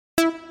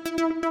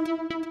This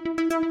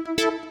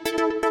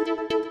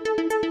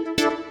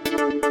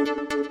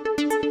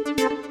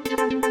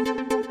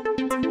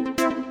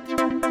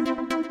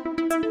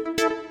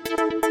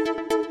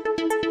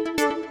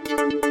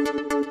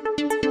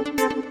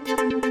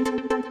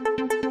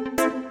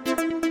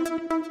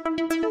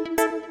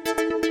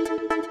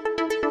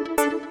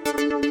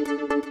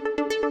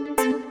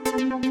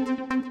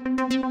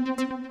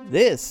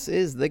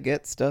is the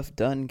Get Stuff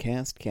Done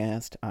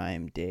cast.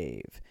 I'm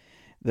Dave.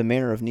 The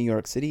mayor of New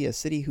York City, a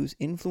city whose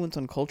influence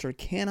on culture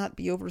cannot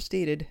be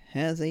overstated,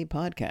 has a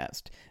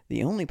podcast.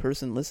 The only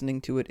person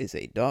listening to it is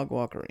a dog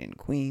walker in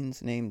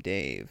Queens named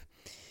Dave.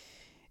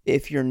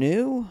 If you're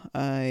new,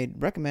 I'd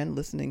recommend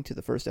listening to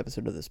the first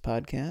episode of this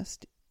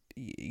podcast.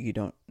 You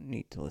don't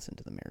need to listen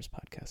to the mayor's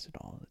podcast at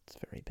all. It's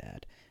very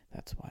bad.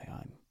 That's why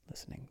I'm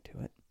listening to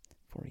it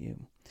for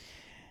you.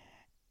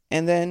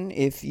 And then,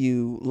 if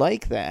you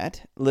like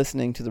that,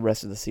 listening to the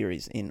rest of the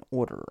series in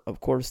order. Of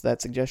course,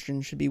 that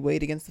suggestion should be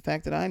weighed against the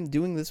fact that I'm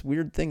doing this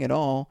weird thing at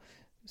all,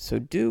 so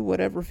do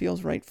whatever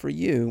feels right for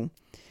you.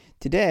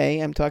 Today,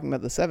 I'm talking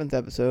about the 7th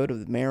episode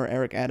of Mayor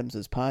Eric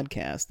Adams'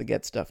 podcast, the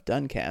Get Stuff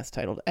Done cast,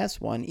 titled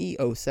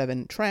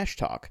S1E07 Trash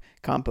Talk,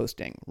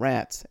 Composting,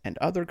 Rats, and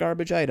Other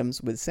Garbage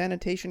Items with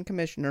Sanitation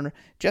Commissioner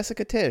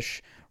Jessica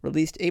Tisch,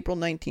 released April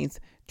 19th,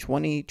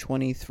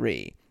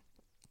 2023.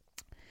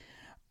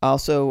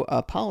 Also,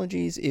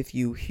 apologies if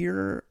you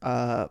hear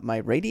my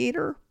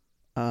radiator.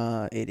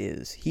 It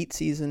is heat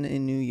season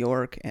in New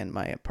York, and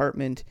my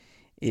apartment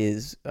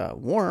is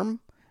warm,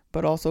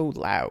 but also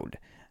loud.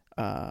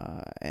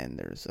 And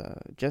there's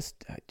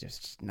just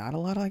not a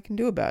lot I can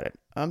do about it.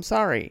 I'm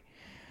sorry.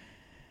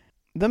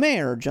 The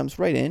mayor jumps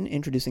right in,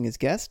 introducing his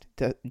guest,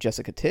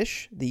 Jessica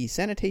Tisch, the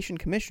sanitation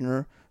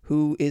commissioner,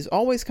 who is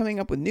always coming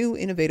up with new,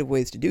 innovative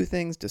ways to do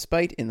things,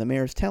 despite, in the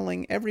mayor's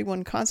telling,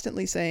 everyone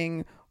constantly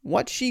saying,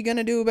 "What's she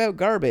gonna do about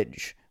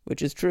garbage?"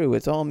 Which is true.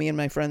 It's all me and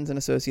my friends and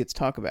associates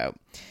talk about.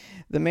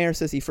 The mayor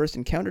says he first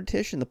encountered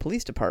Tisch in the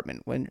police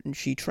department when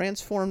she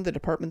transformed the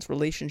department's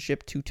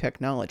relationship to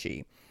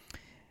technology.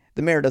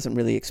 The mayor doesn't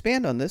really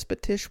expand on this,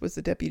 but Tisch was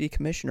the deputy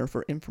commissioner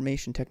for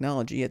information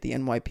technology at the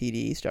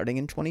NYPD starting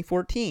in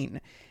 2014.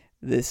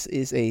 This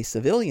is a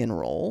civilian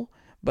role,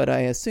 but I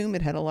assume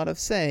it had a lot of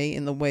say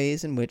in the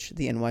ways in which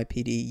the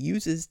NYPD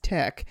uses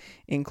tech,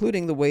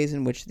 including the ways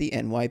in which the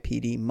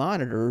NYPD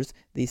monitors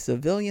the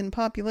civilian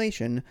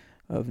population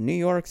of New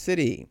York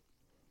City.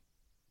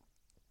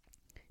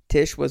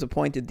 Tisch was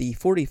appointed the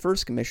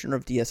 41st commissioner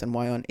of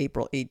DSNY on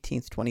April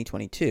 18th,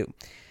 2022.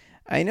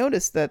 I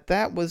noticed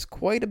that was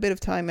quite a bit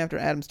of time after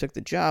Adams took the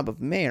job of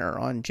mayor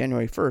on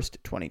January 1st,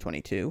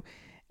 2022,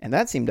 and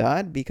that seemed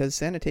odd because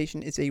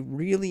sanitation is a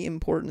really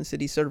important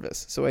city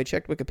service, so I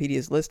checked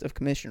Wikipedia's list of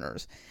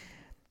commissioners.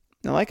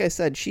 Now, like I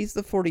said, she's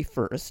the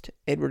 41st.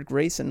 Edward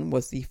Grayson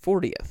was the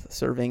 40th,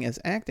 serving as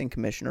acting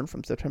commissioner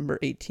from September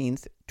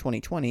 18th,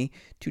 2020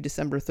 to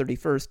December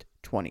 31st,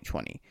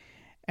 2020.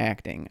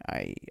 Acting,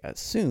 I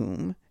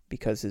assume,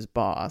 because his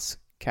boss,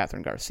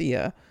 Catherine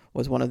Garcia,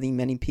 was one of the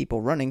many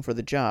people running for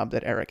the job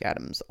that Eric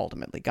Adams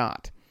ultimately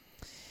got.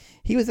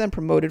 He was then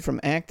promoted from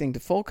acting to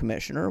full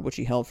commissioner, which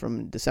he held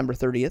from December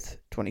 30th,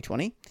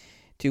 2020,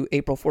 to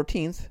April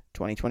 14th,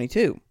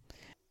 2022.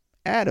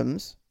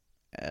 Adams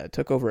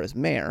took over as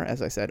mayor,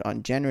 as I said,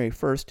 on January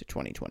 1st,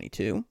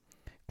 2022.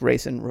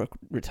 Grayson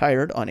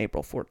retired on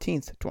April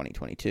 14th,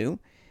 2022.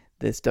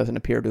 This doesn't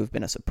appear to have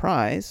been a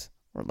surprise,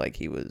 or like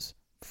he was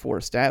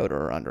forced out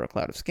or under a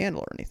cloud of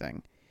scandal or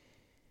anything.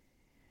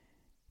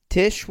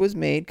 Tisch was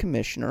made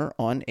commissioner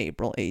on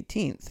April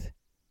 18th.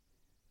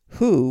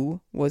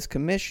 Who was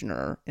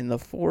commissioner in the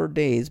 4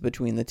 days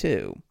between the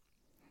two?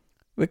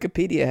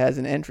 Wikipedia has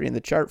an entry in the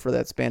chart for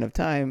that span of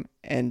time,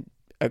 and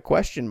a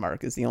question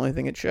mark is the only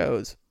thing it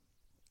shows.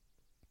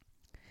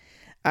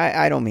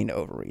 I don't mean to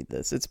overread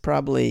this. It's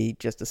probably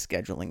just a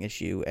scheduling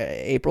issue.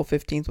 April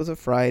 15th was a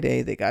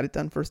Friday. They got it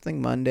done first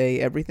thing Monday.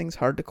 Everything's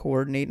hard to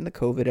coordinate in the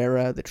COVID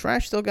era. The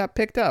trash still got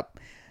picked up.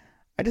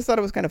 I just thought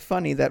it was kind of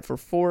funny that for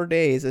 4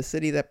 days, a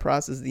city that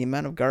processes the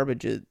amount of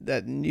garbage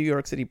that New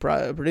York City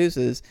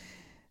produces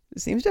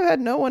seems to have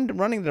had no one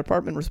running the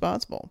department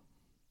responsible.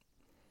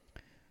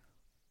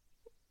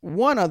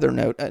 One other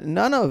note,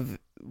 none of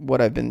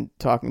what I've been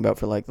talking about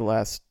for like the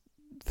last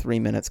 3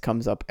 minutes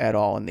comes up at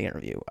all in the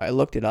interview. I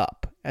looked it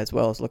up, as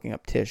well as looking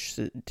up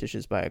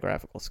Tisch's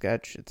biographical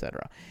sketch,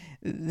 etc.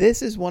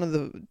 This is one of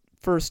the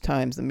first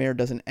times the mayor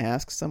doesn't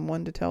ask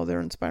someone to tell their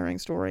inspiring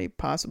story,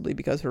 possibly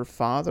because her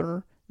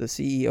father, the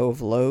CEO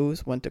of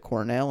Lowe's, went to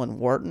Cornell and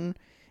Wharton,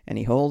 and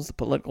he holds the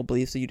political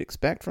beliefs that you'd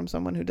expect from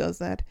someone who does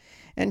that.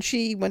 And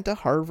she went to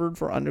Harvard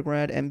for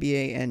undergrad,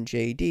 MBA, and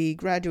JD,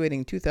 graduating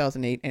in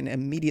 2008 and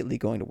immediately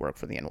going to work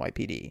for the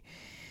NYPD.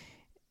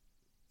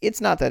 It's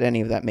not that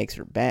any of that makes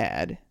her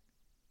bad. It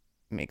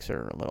makes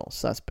her a little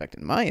suspect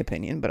in my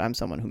opinion, but I'm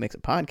someone who makes a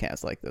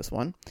podcast like this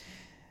one.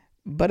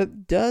 But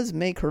it does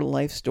make her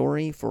life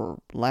story,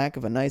 for lack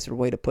of a nicer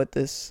way to put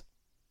this,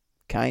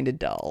 kind of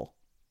dull.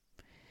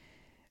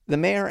 The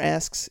mayor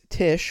asks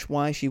Tish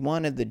why she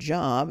wanted the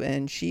job,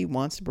 and she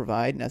wants to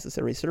provide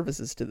necessary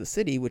services to the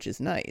city, which is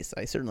nice.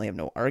 I certainly have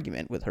no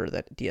argument with her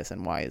that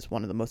DSNY is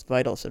one of the most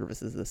vital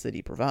services the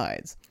city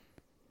provides.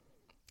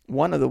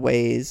 One of the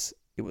ways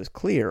it was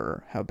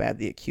clear how bad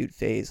the acute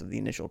phase of the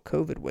initial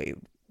COVID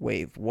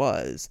wave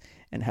was,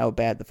 and how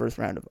bad the first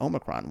round of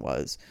Omicron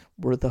was,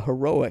 were the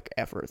heroic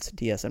efforts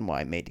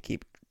DSNY made to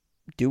keep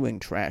doing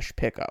trash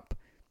pickup.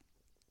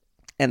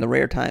 And the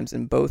rare times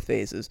in both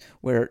phases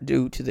where,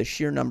 due to the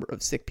sheer number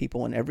of sick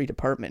people in every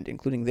department,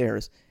 including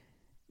theirs,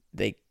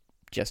 they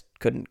just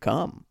couldn't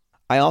come.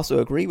 I also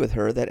agree with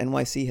her that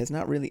NYC has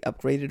not really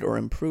upgraded or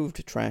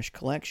improved trash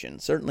collection,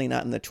 certainly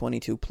not in the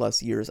 22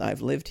 plus years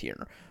I've lived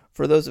here.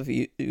 For those of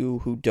you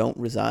who don't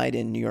reside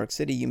in New York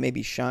City, you may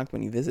be shocked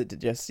when you visit to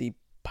just see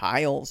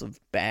piles of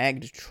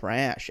bagged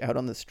trash out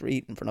on the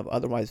street in front of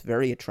otherwise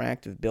very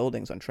attractive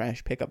buildings on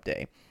trash pickup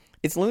day.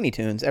 It's Looney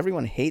Tunes.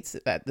 Everyone hates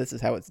that this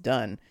is how it's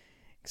done,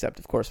 except,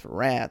 of course, for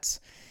rats.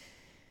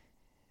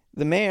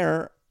 The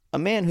mayor, a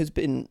man who's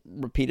been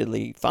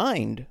repeatedly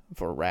fined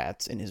for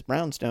rats in his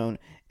brownstone,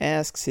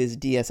 asks his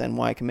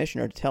DSNY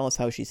commissioner to tell us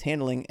how she's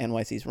handling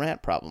NYC's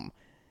rat problem.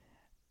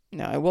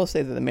 Now, I will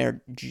say that the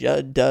mayor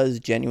does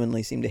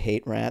genuinely seem to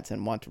hate rats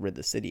and want to rid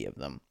the city of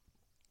them.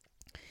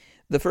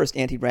 The first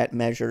anti-rat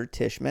measure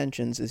Tish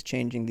mentions is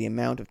changing the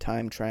amount of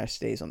time trash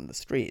stays on the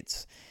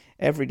streets.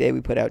 Every day we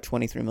put out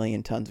 23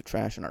 million tons of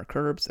trash on our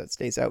curbs. That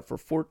stays out for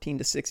 14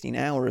 to 16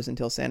 hours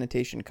until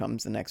sanitation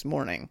comes the next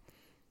morning.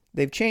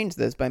 They've changed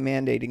this by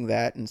mandating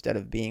that instead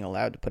of being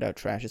allowed to put out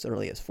trash as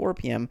early as 4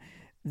 p.m.,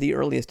 the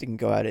earliest it can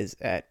go out is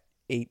at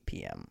 8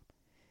 p.m.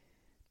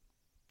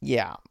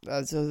 Yeah,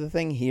 so the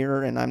thing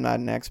here, and I'm not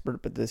an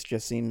expert, but this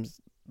just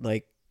seems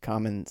like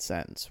common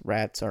sense.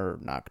 Rats are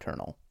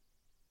nocturnal.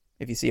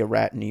 If you see a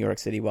rat in New York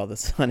City while the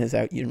sun is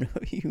out, you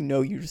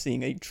know you're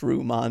seeing a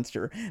true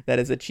monster that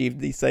has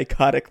achieved the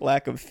psychotic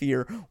lack of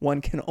fear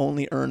one can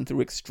only earn through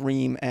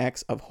extreme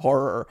acts of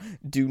horror.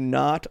 Do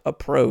not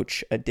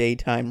approach a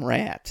daytime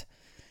rat.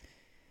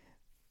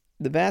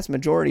 The vast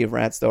majority of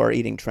rats, though, are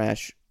eating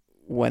trash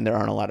when there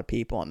aren't a lot of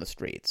people on the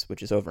streets,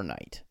 which is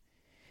overnight.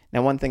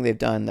 Now, one thing they've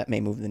done that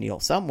may move the needle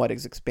somewhat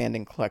is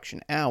expanding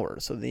collection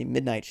hours, so the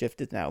midnight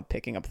shift is now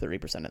picking up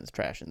 30% of the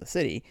trash in the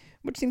city,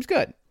 which seems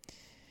good.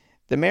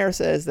 The mayor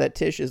says that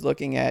Tish is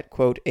looking at,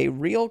 quote, a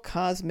real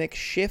cosmic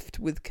shift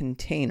with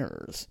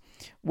containers,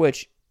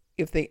 which,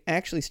 if they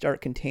actually start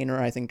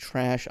containerizing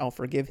trash, I'll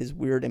forgive his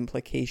weird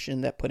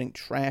implication that putting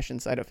trash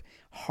inside of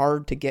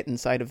hard-to-get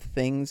inside of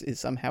things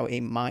is somehow a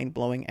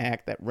mind-blowing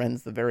act that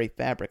rends the very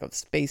fabric of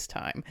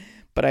space-time.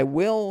 But I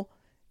will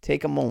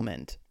take a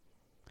moment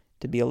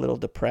to be a little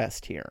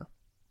depressed here.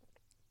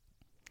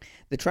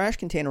 The trash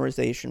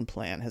containerization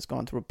plan has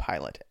gone through a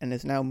pilot and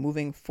is now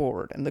moving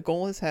forward, and the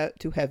goal is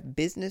to have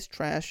business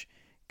trash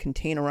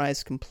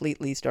containerized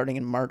completely starting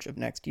in March of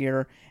next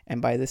year,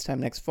 and by this time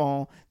next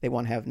fall, they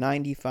want to have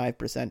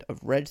 95% of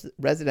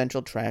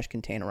residential trash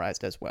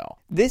containerized as well.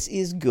 This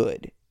is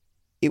good.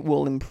 It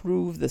will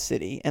improve the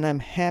city, and I'm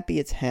happy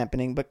it's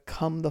happening, but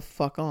come the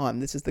fuck on.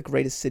 This is the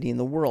greatest city in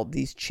the world.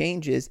 These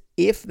changes,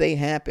 if they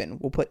happen,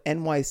 will put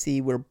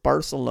NYC where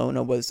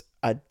Barcelona was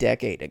a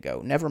decade ago.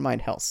 Never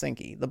mind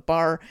Helsinki. The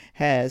bar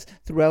has,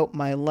 throughout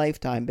my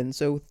lifetime, been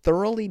so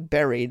thoroughly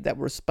buried that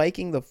we're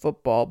spiking the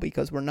football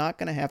because we're not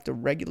going to have to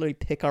regularly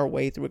pick our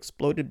way through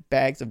exploded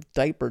bags of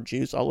diaper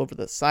juice all over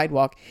the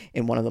sidewalk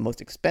in one of the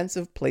most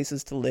expensive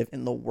places to live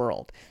in the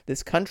world.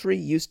 This country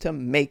used to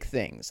make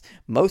things,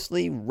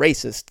 mostly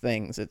racist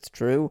things, it's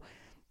true.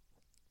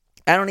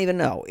 I don't even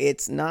know.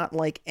 It's not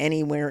like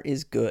anywhere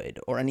is good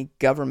or any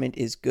government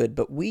is good,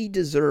 but we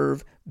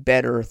deserve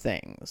better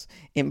things.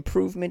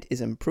 Improvement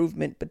is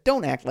improvement, but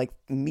don't act like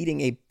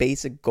meeting a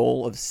basic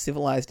goal of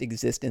civilized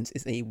existence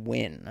is a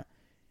win.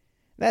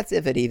 That's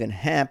if it even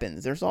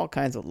happens. There's all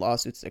kinds of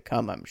lawsuits to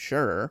come, I'm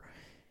sure.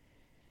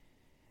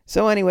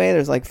 So anyway,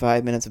 there's like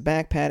 5 minutes of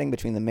back-patting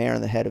between the mayor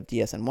and the head of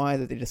DSNY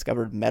that they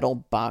discovered metal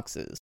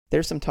boxes.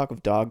 There's some talk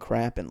of dog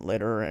crap and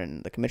litter,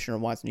 and the commissioner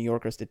wants New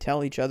Yorkers to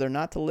tell each other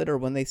not to litter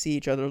when they see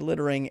each other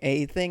littering,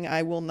 a thing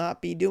I will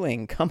not be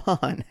doing. Come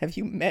on, have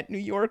you met New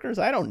Yorkers?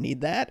 I don't need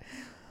that.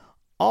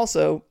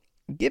 Also,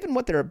 given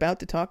what they're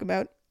about to talk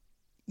about,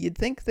 you'd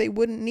think they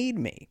wouldn't need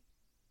me.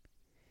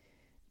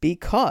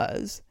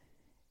 Because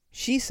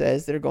she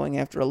says they're going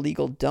after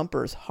illegal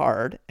dumpers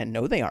hard, and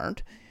no, they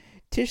aren't.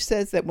 Tish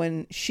says that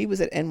when she was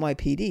at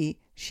NYPD,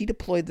 she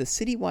deployed the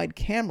citywide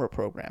camera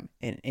program,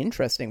 an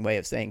interesting way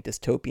of saying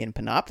dystopian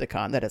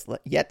panopticon that has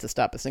yet to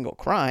stop a single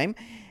crime,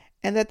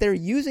 and that they're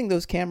using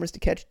those cameras to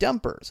catch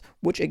dumpers,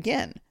 which,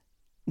 again,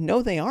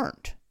 no, they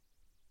aren't.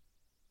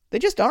 They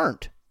just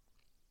aren't.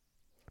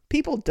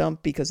 People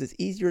dump because it's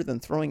easier than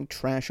throwing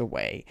trash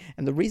away,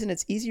 and the reason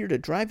it's easier to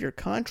drive your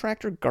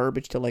contractor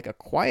garbage to like a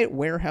quiet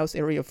warehouse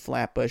area of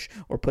Flatbush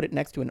or put it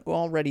next to an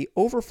already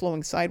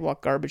overflowing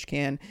sidewalk garbage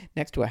can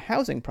next to a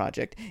housing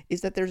project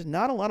is that there's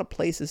not a lot of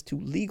places to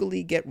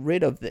legally get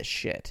rid of this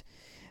shit.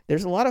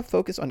 There's a lot of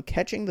focus on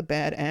catching the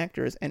bad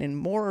actors, and in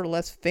more or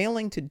less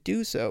failing to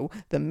do so,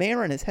 the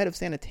mayor and his head of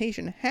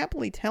sanitation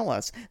happily tell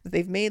us that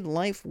they've made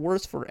life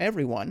worse for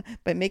everyone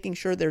by making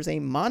sure there's a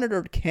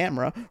monitored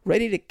camera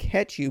ready to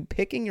catch you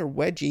picking your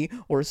wedgie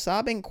or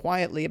sobbing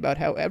quietly about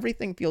how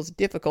everything feels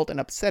difficult and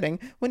upsetting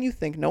when you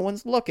think no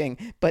one's looking.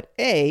 But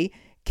A,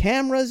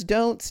 cameras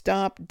don't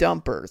stop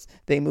dumpers.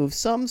 They move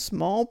some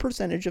small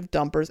percentage of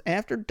dumpers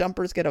after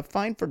dumpers get a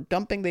fine for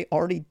dumping they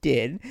already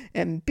did.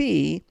 And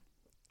B,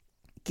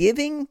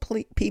 giving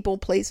people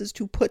places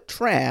to put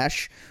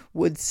trash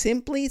would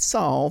simply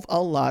solve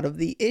a lot of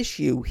the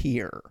issue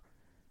here.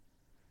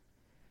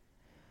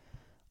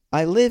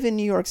 I live in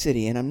New York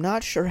City, and I'm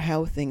not sure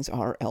how things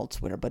are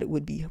elsewhere, but it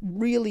would be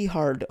really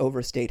hard to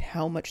overstate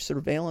how much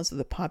surveillance of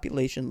the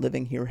population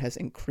living here has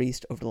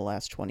increased over the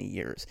last 20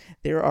 years.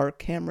 There are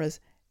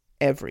cameras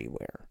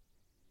everywhere.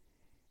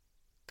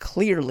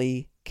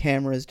 Clearly,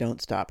 cameras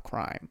don't stop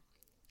crime.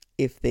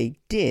 If they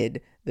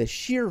did, the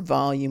sheer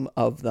volume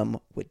of them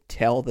would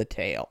tell the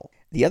tale.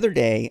 The other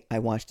day, I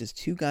watched as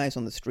two guys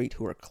on the street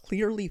who were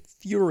clearly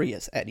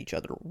furious at each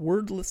other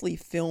wordlessly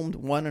filmed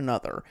one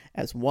another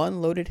as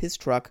one loaded his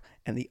truck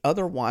and the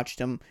other watched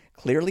him,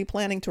 clearly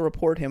planning to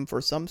report him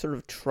for some sort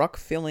of truck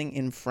filling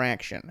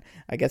infraction.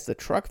 I guess the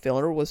truck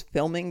filler was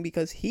filming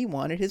because he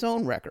wanted his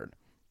own record.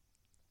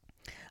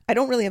 I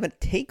don't really have a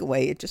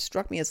takeaway. It just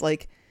struck me as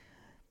like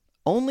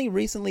only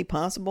recently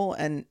possible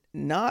and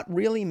not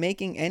really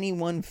making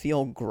anyone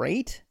feel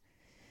great.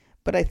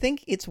 But I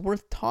think it's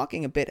worth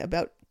talking a bit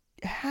about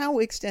how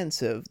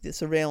extensive the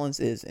surveillance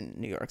is in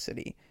New York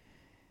City.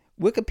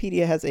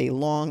 Wikipedia has a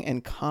long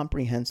and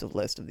comprehensive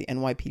list of the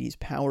NYPD's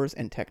powers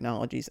and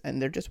technologies, and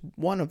they're just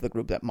one of the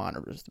group that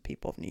monitors the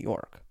people of New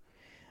York.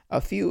 A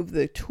few of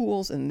the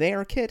tools in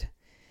their kit: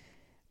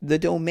 the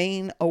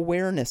Domain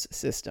Awareness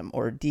System,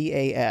 or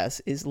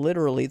DAS, is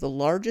literally the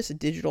largest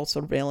digital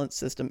surveillance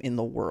system in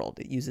the world.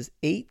 It uses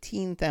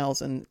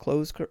 18,000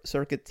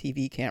 closed-circuit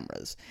TV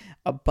cameras.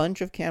 A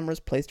bunch of cameras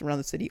placed around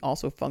the city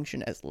also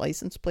function as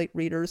license plate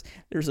readers.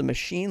 There's a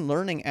machine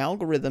learning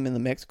algorithm in the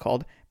mix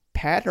called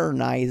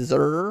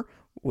Patternizer,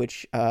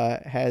 which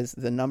has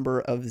the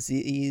number of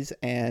Z's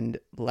and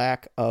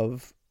lack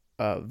of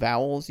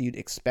vowels you'd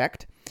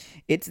expect.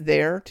 It's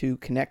there to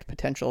connect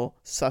potential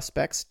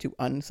suspects to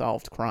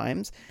unsolved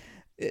crimes.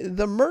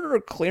 The murder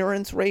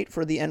clearance rate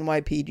for the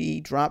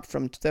NYPD dropped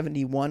from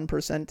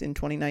 71% in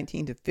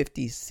 2019 to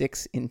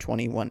 56% in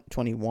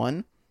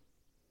 2021.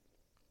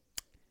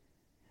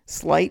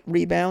 Slight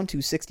rebound to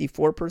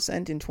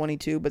 64% in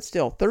 22, but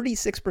still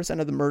 36%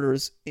 of the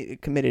murders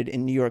committed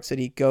in New York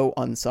City go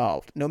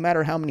unsolved, no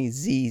matter how many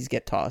Z's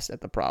get tossed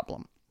at the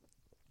problem.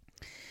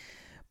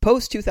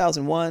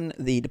 Post-2001,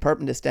 the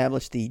department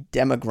established the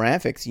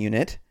Demographics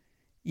Unit.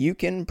 You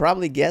can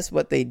probably guess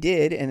what they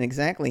did and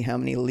exactly how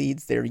many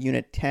leads their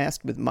unit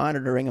tasked with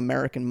monitoring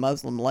American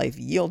Muslim life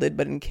yielded,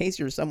 but in case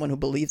you're someone who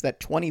believes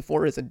that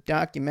 24 is a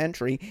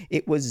documentary,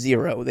 it was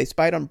 0. They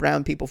spied on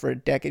brown people for a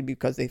decade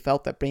because they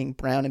felt that being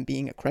brown and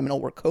being a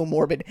criminal were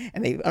comorbid,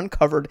 and they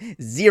uncovered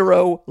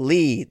 0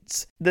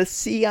 leads. The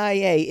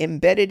CIA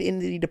embedded in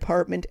the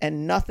department,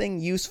 and nothing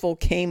useful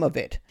came of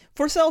it.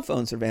 For cell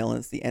phone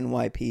surveillance, the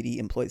NYPD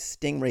employs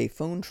Stingray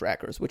phone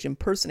trackers, which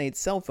impersonate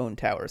cell phone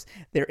towers.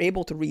 They're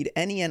able to read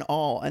any and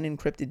all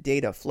unencrypted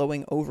data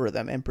flowing over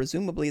them, and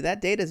presumably that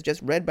data is just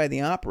read by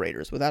the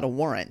operators without a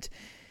warrant.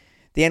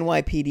 The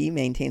NYPD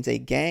maintains a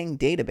gang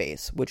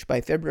database, which by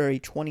February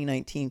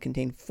 2019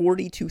 contained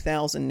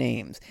 42,000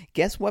 names.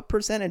 Guess what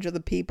percentage of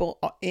the people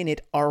in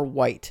it are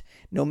white?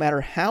 No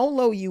matter how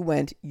low you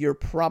went, you're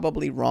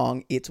probably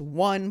wrong. It's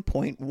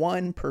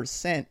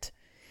 1.1%.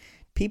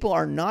 People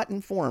are not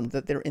informed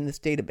that they're in this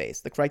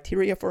database. The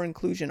criteria for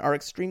inclusion are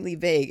extremely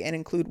vague and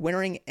include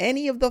wearing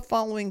any of the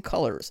following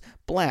colors: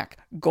 black,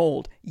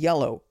 gold,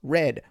 yellow,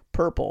 red,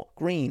 purple,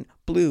 green,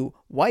 blue,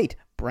 white,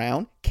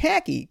 brown,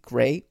 khaki,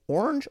 gray,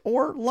 orange,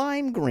 or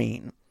lime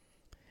green,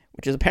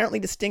 which is apparently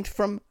distinct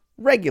from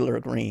regular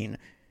green.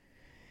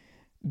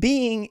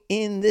 Being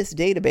in this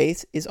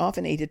database is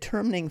often a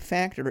determining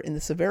factor in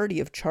the severity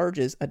of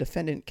charges a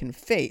defendant can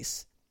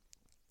face.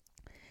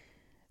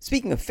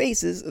 Speaking of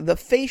faces, the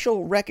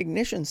facial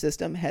recognition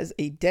system has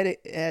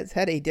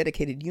had a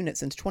dedicated unit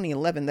since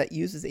 2011 that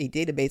uses a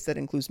database that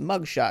includes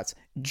mugshots,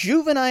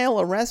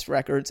 juvenile arrest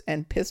records,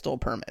 and pistol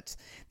permits.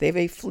 They have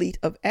a fleet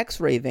of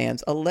X-ray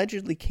vans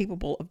allegedly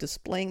capable of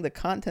displaying the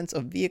contents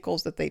of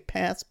vehicles that they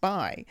pass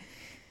by.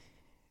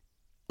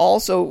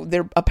 Also,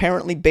 they're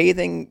apparently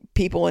bathing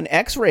people in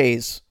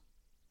X-rays,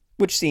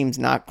 which seems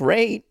not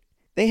great.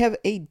 They have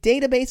a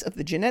database of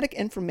the genetic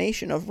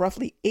information of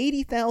roughly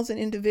 80,000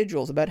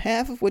 individuals, about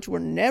half of which were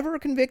never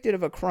convicted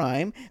of a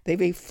crime. They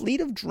have a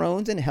fleet of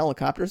drones and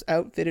helicopters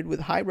outfitted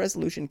with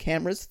high-resolution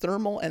cameras,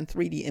 thermal and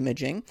 3D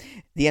imaging.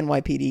 The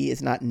NYPD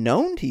is not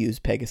known to use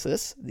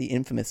Pegasus, the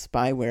infamous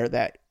spyware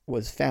that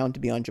was found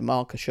to be on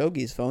Jamal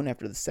Khashoggi's phone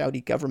after the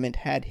Saudi government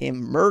had him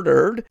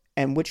murdered,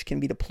 and which can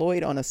be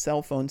deployed on a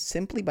cell phone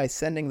simply by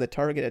sending the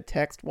target a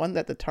text, one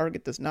that the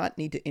target does not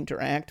need to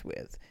interact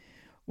with.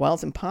 While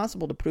it's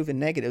impossible to prove a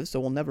negative, so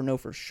we'll never know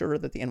for sure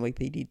that the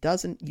NYPD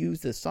doesn't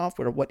use this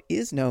software, what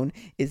is known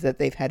is that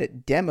they've had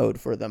it demoed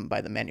for them by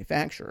the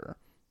manufacturer.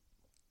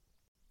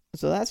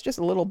 So that's just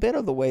a little bit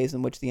of the ways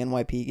in which the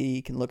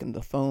NYPD can look into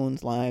the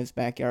phones, lives,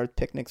 backyards,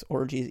 picnics,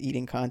 orgies,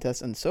 eating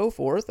contests, and so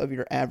forth of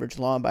your average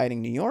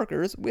law-abiding New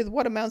Yorkers with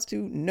what amounts to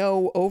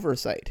no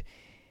oversight.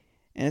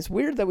 And it's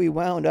weird that we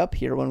wound up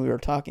here when we were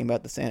talking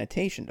about the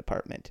sanitation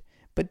department.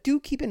 But do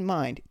keep in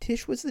mind,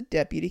 Tish was the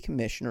Deputy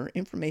Commissioner,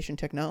 Information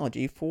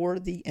Technology for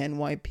the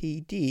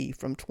NYPD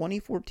from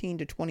 2014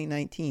 to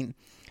 2019.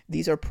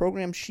 These are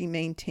programs she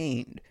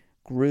maintained,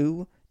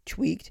 grew,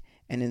 tweaked,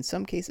 and in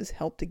some cases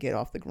helped to get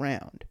off the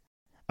ground.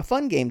 A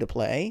fun game to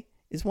play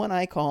is one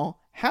I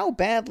call, How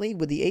Badly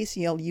Would the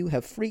ACLU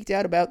Have Freaked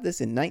Out About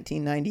This in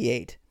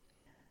 1998?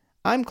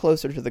 I'm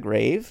closer to the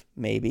grave,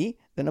 maybe,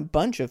 than a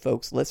bunch of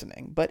folks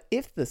listening, but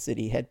if the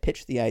city had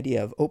pitched the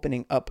idea of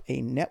opening up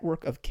a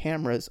network of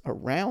cameras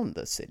around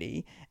the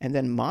city and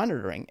then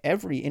monitoring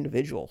every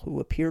individual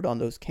who appeared on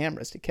those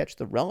cameras to catch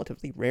the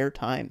relatively rare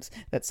times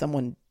that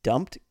someone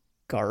dumped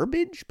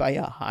garbage by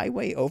a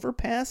highway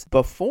overpass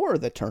before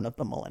the turn of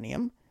the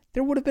millennium,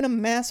 there would have been a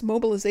mass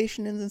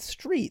mobilization in the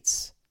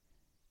streets.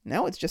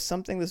 Now it's just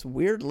something this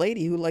weird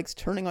lady who likes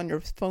turning on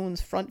your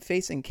phone's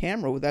front-facing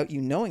camera without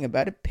you knowing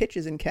about it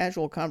pitches in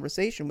casual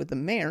conversation with the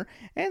mayor,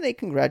 and they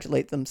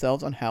congratulate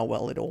themselves on how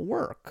well it'll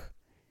work.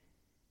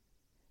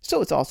 So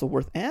it's also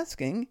worth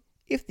asking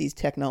if these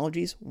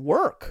technologies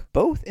work,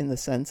 both in the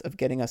sense of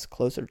getting us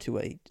closer to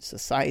a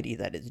society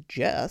that is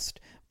just,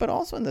 but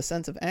also in the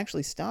sense of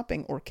actually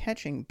stopping or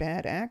catching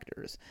bad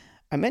actors.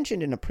 I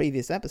mentioned in a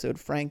previous episode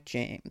Frank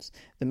James,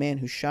 the man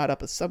who shot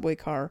up a subway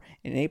car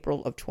in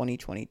April of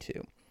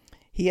 2022.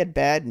 He had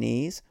bad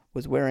knees,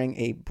 was wearing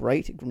a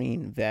bright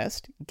green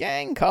vest,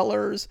 gang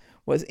colors,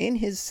 was in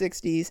his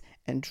 60s,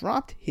 and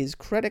dropped his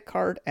credit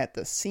card at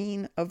the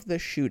scene of the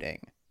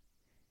shooting.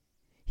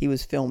 He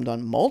was filmed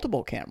on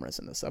multiple cameras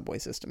in the subway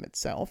system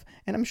itself,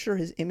 and I'm sure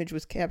his image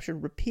was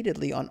captured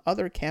repeatedly on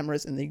other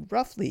cameras in the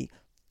roughly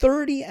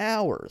 30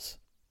 hours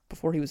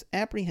before he was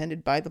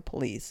apprehended by the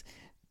police,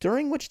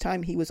 during which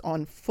time he was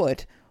on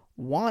foot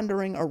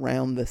wandering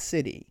around the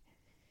city.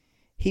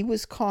 He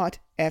was caught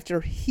after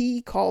he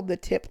called the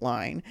tip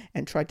line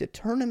and tried to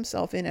turn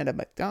himself in at a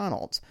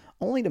McDonald's,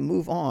 only to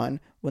move on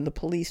when the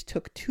police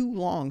took too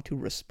long to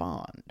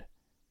respond.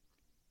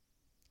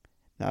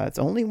 Now, that's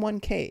only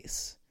one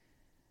case,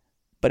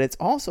 but it's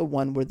also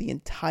one where the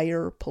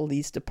entire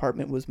police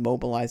department was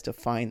mobilized to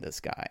find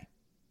this guy.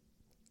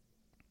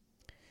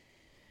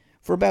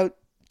 For about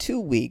 2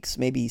 weeks,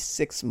 maybe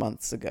 6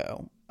 months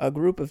ago, a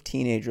group of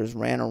teenagers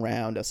ran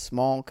around a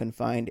small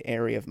confined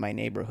area of my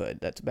neighborhood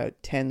that's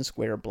about 10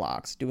 square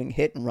blocks, doing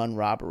hit-and-run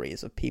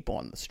robberies of people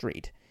on the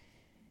street.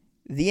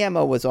 The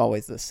MO was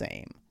always the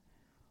same.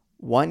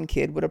 One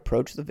kid would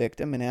approach the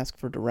victim and ask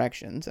for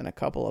directions, and a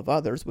couple of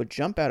others would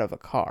jump out of a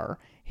car,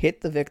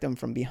 hit the victim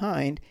from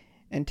behind,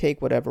 and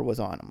take whatever was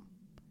on him.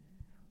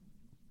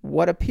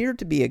 What appeared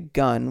to be a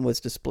gun was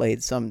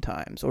displayed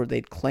sometimes, or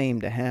they'd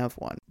claim to have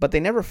one, but they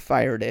never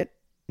fired it.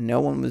 No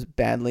one was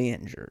badly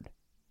injured.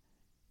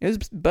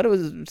 But it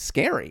was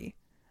scary.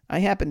 I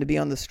happened to be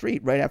on the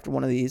street right after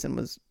one of these and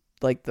was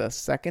like the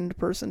second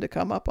person to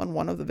come up on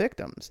one of the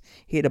victims.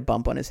 He had a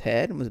bump on his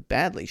head and was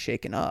badly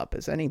shaken up,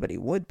 as anybody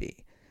would be.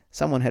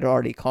 Someone had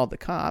already called the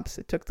cops.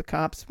 It took the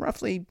cops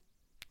roughly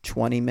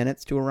 20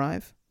 minutes to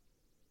arrive.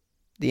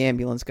 The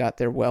ambulance got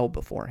there well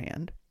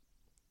beforehand.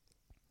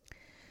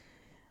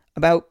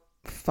 About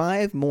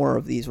 5 more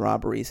of these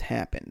robberies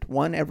happened,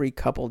 one every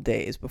couple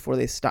days before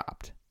they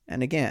stopped.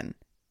 And again,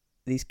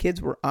 these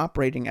kids were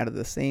operating out of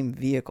the same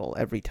vehicle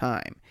every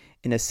time,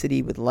 in a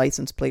city with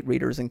license plate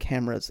readers and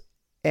cameras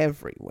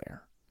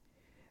everywhere.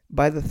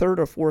 By the 3rd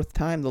or 4th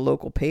time, the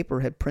local paper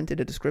had printed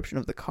a description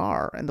of the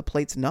car and the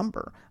plate's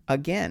number.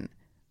 Again,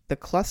 the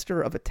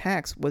cluster of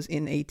attacks was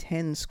in a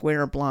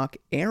 10-square block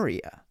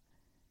area.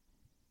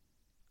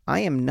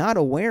 I am not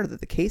aware that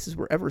the cases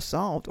were ever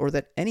solved or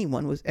that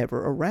anyone was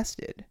ever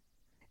arrested.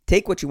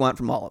 Take what you want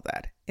from all of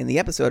that. In the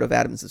episode of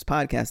Adams'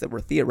 podcast that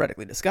we're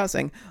theoretically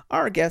discussing,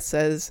 our guest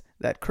says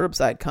that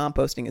curbside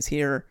composting is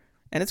here,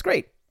 and it's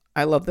great.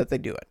 I love that they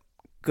do it.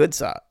 Good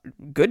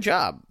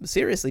job.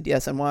 Seriously,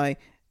 DSNY,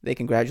 they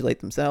congratulate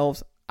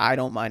themselves. I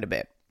don't mind a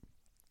bit.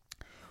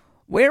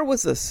 Where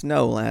was the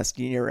snow last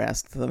year,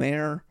 asked the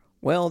mayor.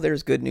 Well,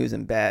 there's good news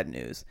and bad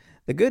news.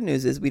 The good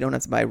news is we don't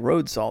have to buy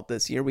road salt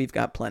this year. We've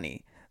got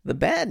plenty. The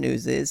bad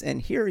news is,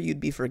 and here you'd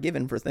be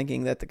forgiven for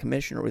thinking that the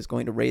commissioner was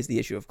going to raise the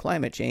issue of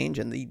climate change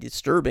and the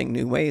disturbing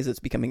new ways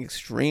it's becoming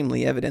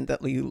extremely evident that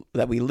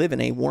we live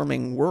in a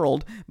warming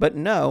world. But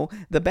no,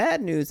 the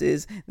bad news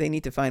is they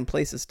need to find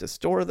places to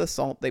store the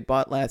salt they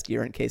bought last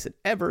year in case it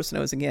ever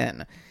snows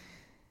again.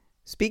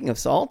 Speaking of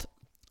salt,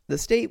 the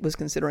state was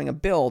considering a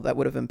bill that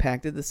would have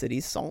impacted the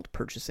city's salt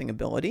purchasing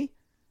ability,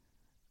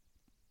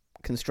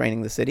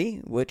 constraining the city,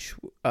 which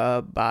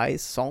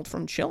buys salt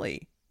from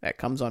Chile that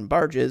comes on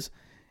barges,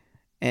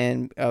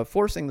 and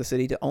forcing the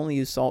city to only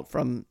use salt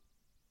from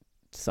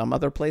some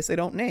other place they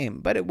don't name,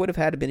 but it would have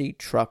had to be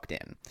trucked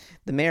in.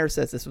 The mayor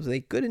says this was a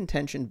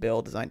good-intentioned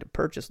bill designed to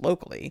purchase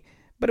locally,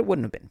 but it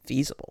wouldn't have been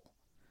feasible.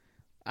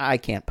 I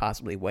can't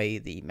possibly weigh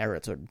the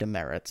merits or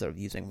demerits of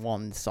using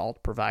one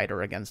salt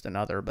provider against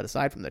another, but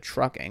aside from the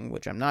trucking,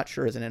 which I'm not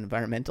sure is an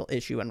environmental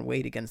issue and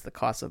weighed against the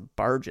cost of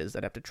barges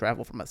that have to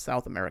travel from a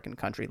South American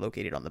country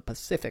located on the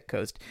Pacific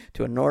coast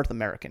to a North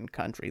American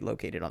country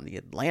located on the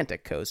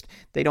Atlantic coast,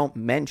 they don't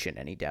mention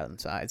any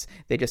downsides.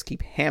 They just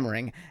keep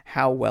hammering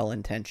how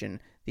well-intentioned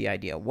the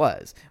idea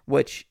was,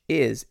 which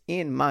is,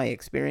 in my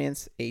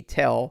experience, a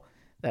tell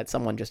that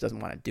someone just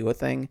doesn't want to do a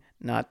thing,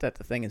 not that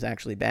the thing is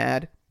actually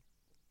bad.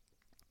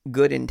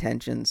 Good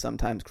intentions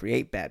sometimes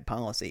create bad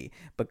policy,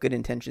 but good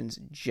intentions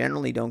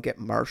generally don't get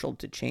marshaled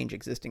to change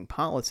existing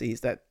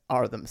policies that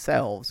are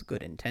themselves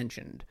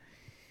good-intentioned.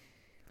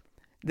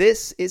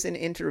 This is an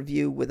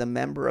interview with a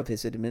member of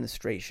his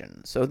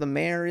administration, so the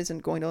mayor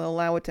isn't going to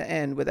allow it to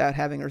end without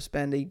having her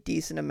spend a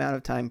decent amount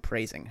of time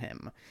praising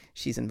him.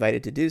 She's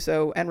invited to do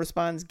so and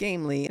responds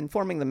gamely,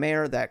 informing the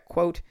mayor that,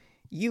 quote,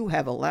 "You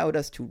have allowed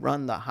us to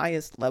run the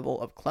highest level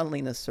of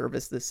cleanliness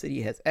service the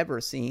city has ever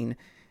seen,"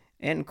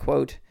 end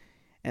quote.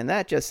 And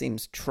that just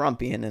seems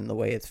Trumpian in the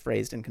way it's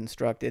phrased and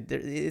constructed.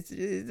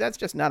 That's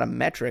just not a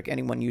metric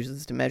anyone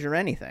uses to measure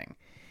anything.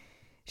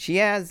 She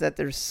adds that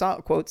they're,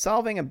 quote,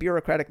 "solving a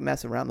bureaucratic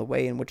mess around the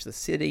way in which the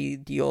city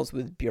deals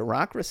with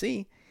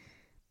bureaucracy."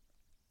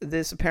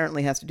 This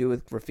apparently has to do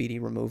with graffiti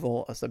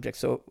removal, a subject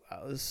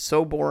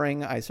so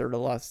boring I sort of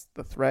lost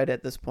the thread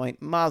at this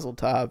point. Mazel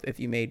tov if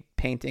you made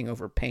painting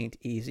over paint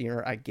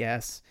easier, I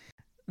guess.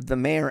 The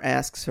mayor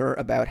asks her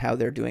about how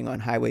they're doing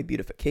on highway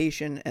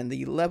beautification, and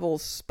the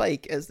levels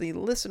spike as the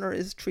listener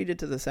is treated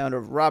to the sound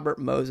of Robert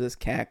Moses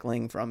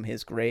cackling from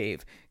his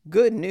grave.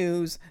 Good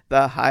news,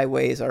 the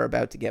highways are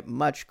about to get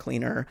much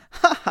cleaner.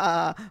 Ha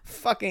ha,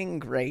 fucking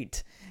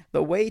great.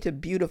 The way to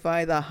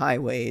beautify the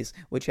highways,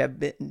 which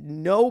have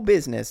no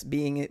business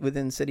being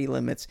within city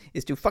limits,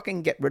 is to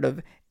fucking get rid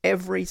of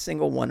every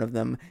single one of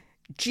them.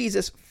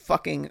 Jesus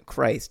fucking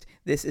Christ.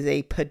 This is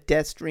a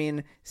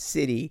pedestrian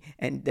city,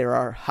 and there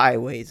are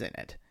highways in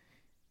it.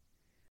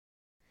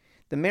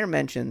 The mayor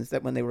mentions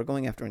that when they were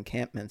going after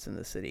encampments in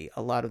the city,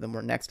 a lot of them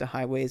were next to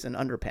highways and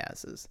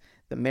underpasses.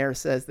 The mayor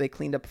says they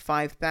cleaned up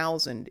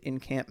 5,000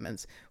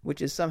 encampments,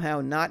 which is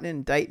somehow not an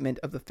indictment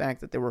of the fact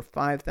that there were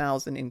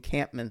 5,000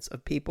 encampments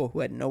of people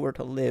who had nowhere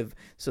to live,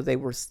 so they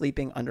were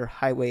sleeping under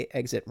highway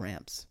exit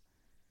ramps.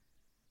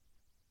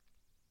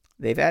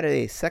 They've added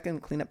a second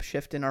cleanup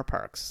shift in our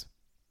parks.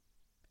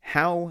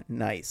 How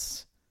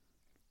nice.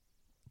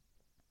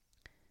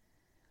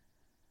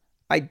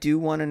 I do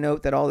want to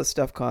note that all this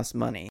stuff costs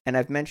money, and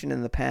I've mentioned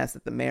in the past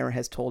that the mayor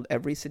has told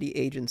every city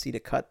agency to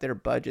cut their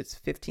budgets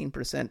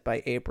 15%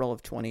 by April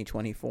of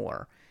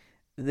 2024.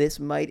 This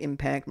might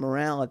impact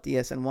morale at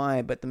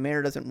DSNY, but the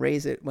mayor doesn't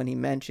raise it when he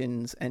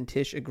mentions, and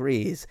Tish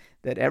agrees,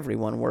 that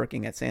everyone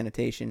working at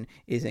sanitation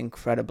is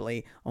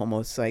incredibly,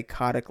 almost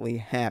psychotically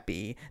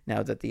happy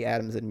now that the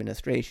Adams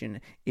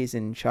administration is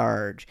in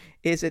charge.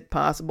 Is it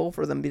possible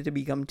for them to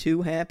become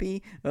too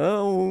happy?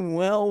 Oh,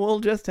 well,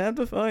 we'll just have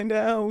to find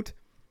out.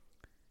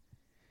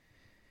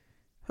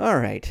 All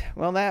right,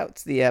 well,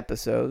 that's the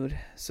episode.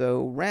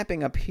 So,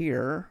 wrapping up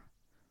here,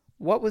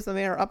 what was the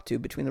mayor up to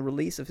between the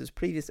release of his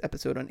previous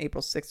episode on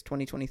April 6,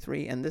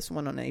 2023, and this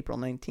one on April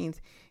 19th?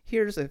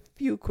 Here's a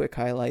few quick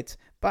highlights,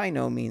 by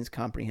no means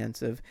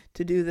comprehensive.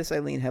 To do this, I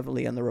lean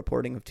heavily on the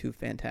reporting of two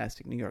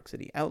fantastic New York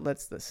City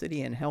outlets, The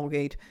City and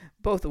Hellgate,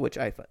 both of which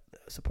I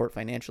support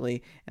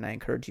financially, and I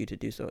encourage you to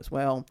do so as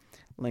well.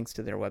 Links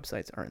to their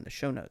websites are in the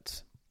show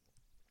notes.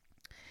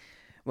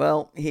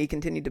 Well, he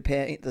continued to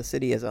paint the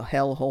city as a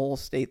hellhole,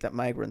 state that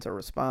migrants are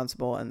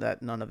responsible, and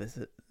that none of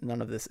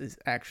this is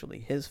actually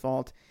his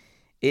fault.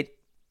 It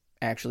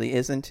actually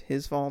isn't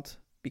his fault,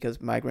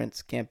 because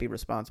migrants can't be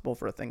responsible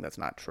for a thing that's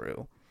not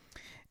true.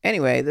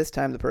 Anyway, this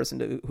time the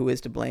person who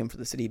is to blame for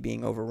the city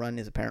being overrun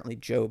is apparently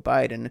Joe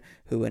Biden,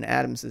 who, in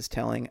Adams'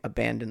 telling,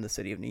 abandoned the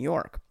city of New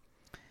York.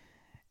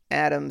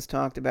 Adams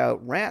talked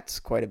about rats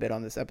quite a bit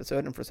on this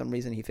episode, and for some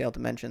reason he failed to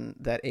mention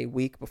that a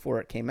week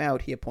before it came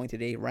out, he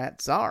appointed a rat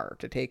czar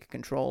to take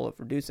control of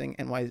reducing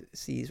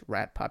NYC's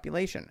rat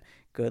population.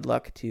 Good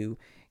luck to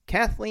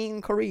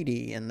Kathleen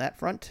Corridi in that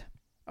front.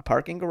 A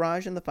parking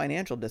garage in the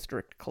financial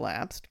district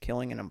collapsed,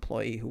 killing an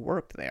employee who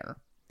worked there.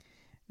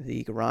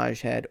 The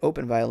garage had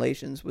open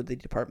violations with the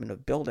Department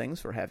of Buildings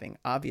for having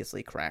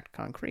obviously cracked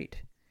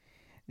concrete.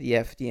 The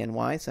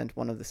FDNY sent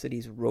one of the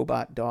city's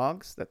robot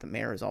dogs, that the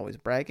mayor is always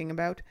bragging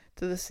about,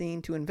 to the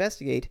scene to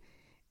investigate,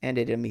 and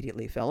it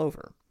immediately fell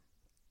over.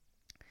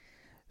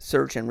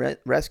 Search and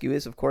rescue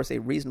is, of course, a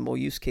reasonable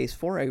use case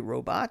for a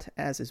robot,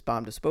 as is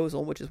bomb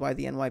disposal, which is why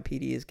the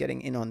NYPD is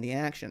getting in on the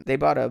action. They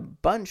bought a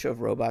bunch of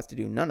robots to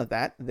do none of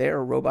that.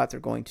 Their robots are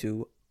going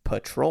to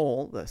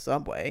patrol the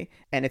subway,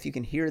 and if you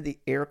can hear the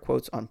air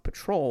quotes on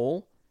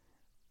patrol,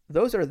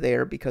 those are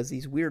there because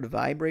these weird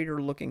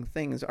vibrator-looking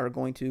things are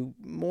going to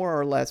more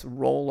or less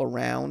roll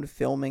around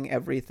filming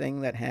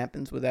everything that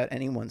happens without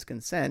anyone's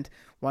consent,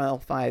 while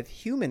 5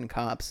 human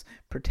cops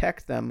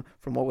protect them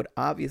from what would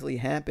obviously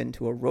happen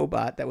to a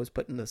robot that was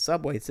put in the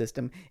subway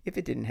system if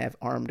it didn't have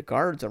armed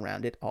guards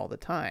around it all the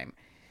time.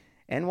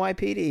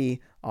 NYPD,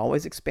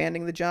 always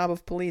expanding the job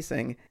of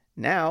policing.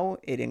 Now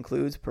it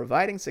includes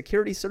providing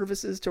security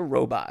services to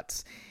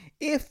robots.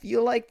 If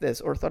you like this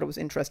or thought it was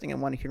interesting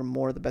and want to hear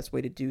more, the best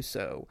way to do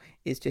so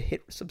is to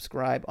hit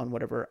subscribe on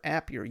whatever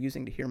app you're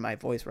using to hear my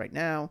voice right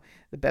now.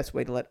 The best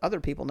way to let other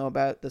people know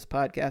about this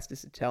podcast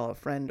is to tell a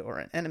friend or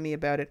an enemy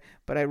about it,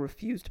 but I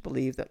refuse to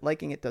believe that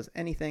liking it does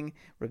anything.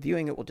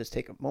 Reviewing it will just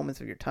take moments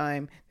of your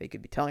time that you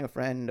could be telling a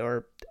friend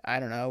or, I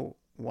don't know,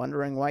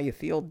 wondering why you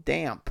feel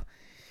damp.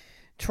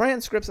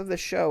 Transcripts of the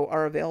show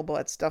are available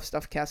at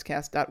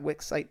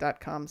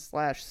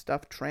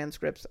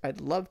stuffstuffcastcast.wixsite.com/stufftranscripts. I'd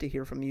love to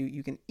hear from you.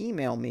 You can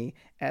email me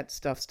at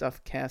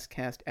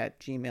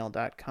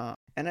stuffstuffcastcast@gmail.com.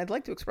 And I'd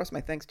like to express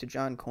my thanks to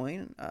John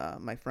Coyne,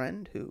 my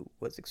friend, who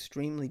was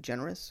extremely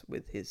generous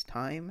with his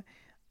time,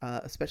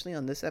 especially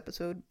on this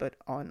episode, but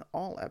on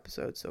all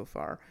episodes so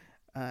far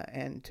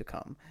and to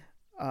come.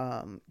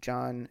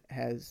 John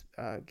has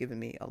given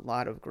me a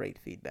lot of great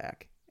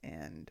feedback,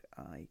 and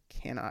I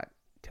cannot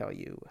tell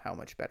you how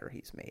much better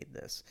he's made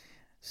this.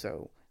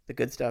 So the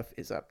good stuff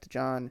is up to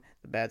John.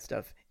 The bad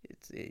stuff,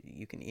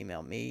 you can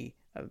email me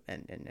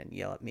and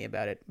yell at me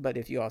about it. But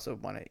if you also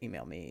want to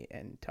email me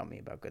and tell me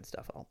about good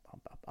stuff,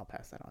 I'll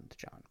pass that on to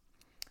John.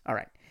 All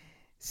right.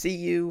 See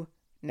you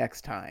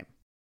next time.